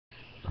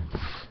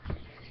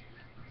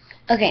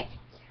Okay,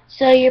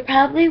 so you're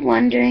probably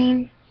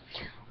wondering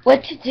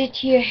what to do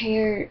to your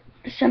hair,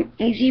 some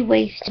easy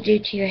ways to do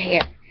to your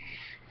hair.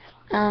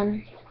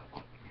 Okay.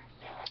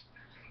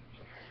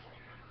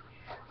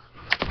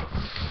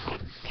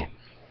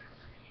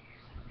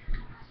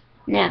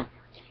 Now,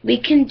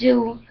 we can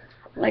do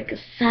like a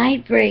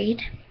side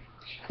braid.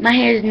 My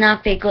hair is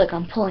not fake. Look,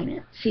 I'm pulling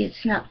it. See,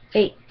 it's not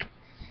fake.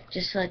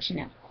 Just to let you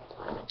know.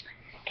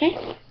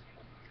 Okay?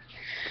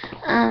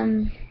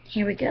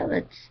 Here we go.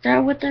 Let's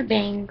start with our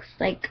bangs.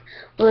 Like,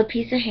 with a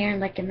piece of hair,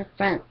 like in the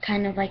front,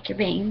 kind of like your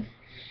bangs.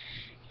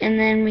 And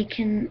then we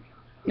can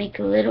make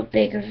a little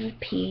bigger of a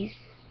piece.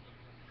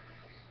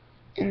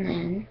 And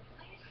then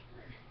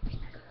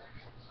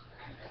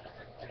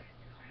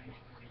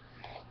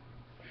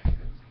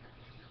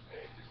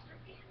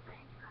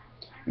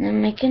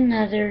make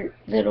another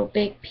little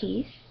big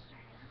piece.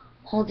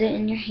 Hold it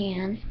in your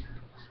hand.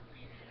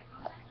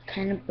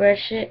 Kind of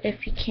brush it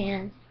if you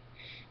can.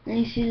 And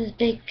you see this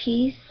big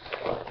piece?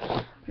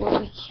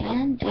 What we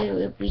can do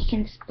is we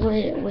can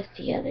split it with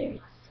the others.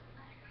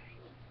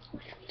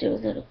 Let's do a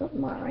little bit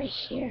more right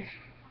here.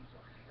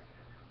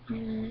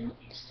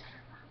 Oops.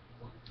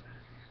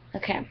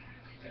 Okay.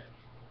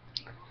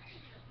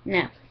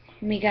 Now,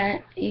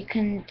 you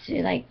can do,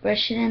 like,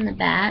 brush it in the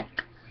back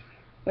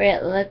where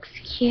it looks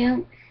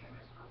cute.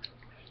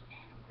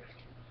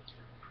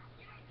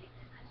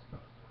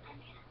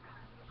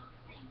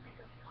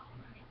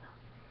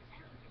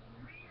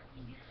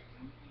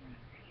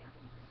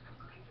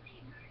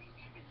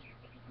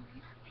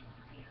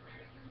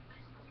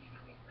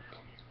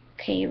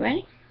 Okay, you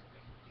ready?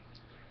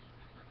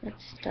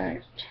 Let's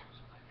start.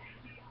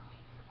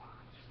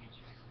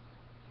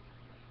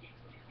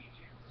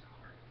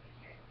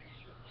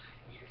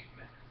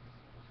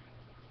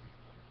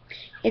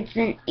 It's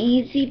an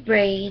easy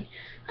braid.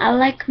 I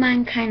like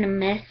mine kind of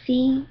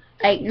messy.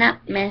 Like,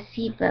 not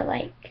messy, but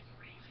like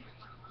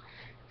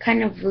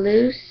kind of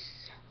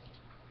loose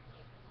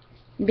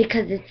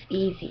because it's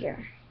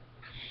easier.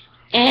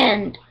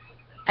 And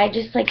I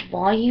just like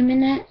volume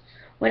in it.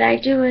 What I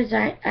do is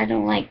I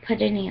don't like put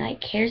any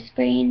like hairspray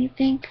or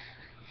anything.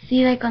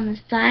 See, like on the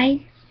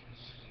side.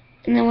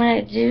 And then what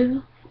I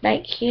do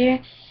like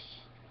here,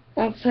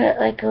 I'll put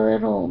like a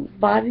little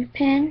bobby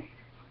pin.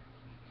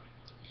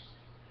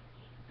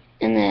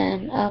 And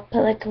then I'll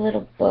put like a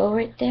little bow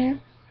right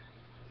there.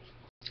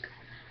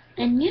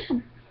 And yeah.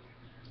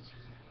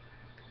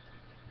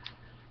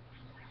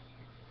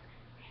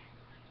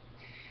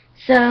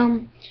 So,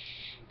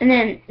 and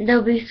then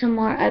there'll be some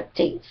more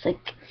updates.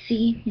 Like,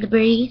 see the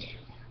braid?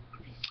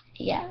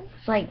 Yeah,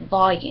 it's like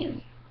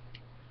volume.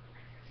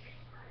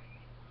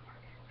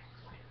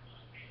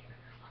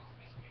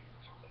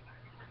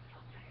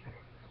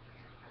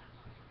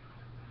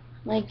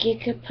 Like, you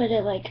could put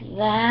it like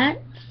that.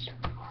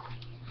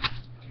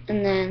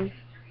 And then,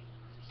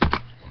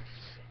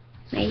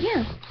 there you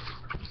go.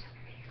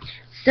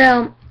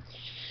 So,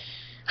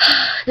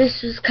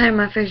 this was kind of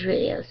my first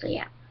video, so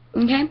yeah.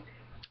 Okay?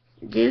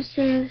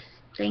 Deuces.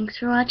 Thanks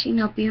for watching.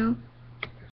 Hope you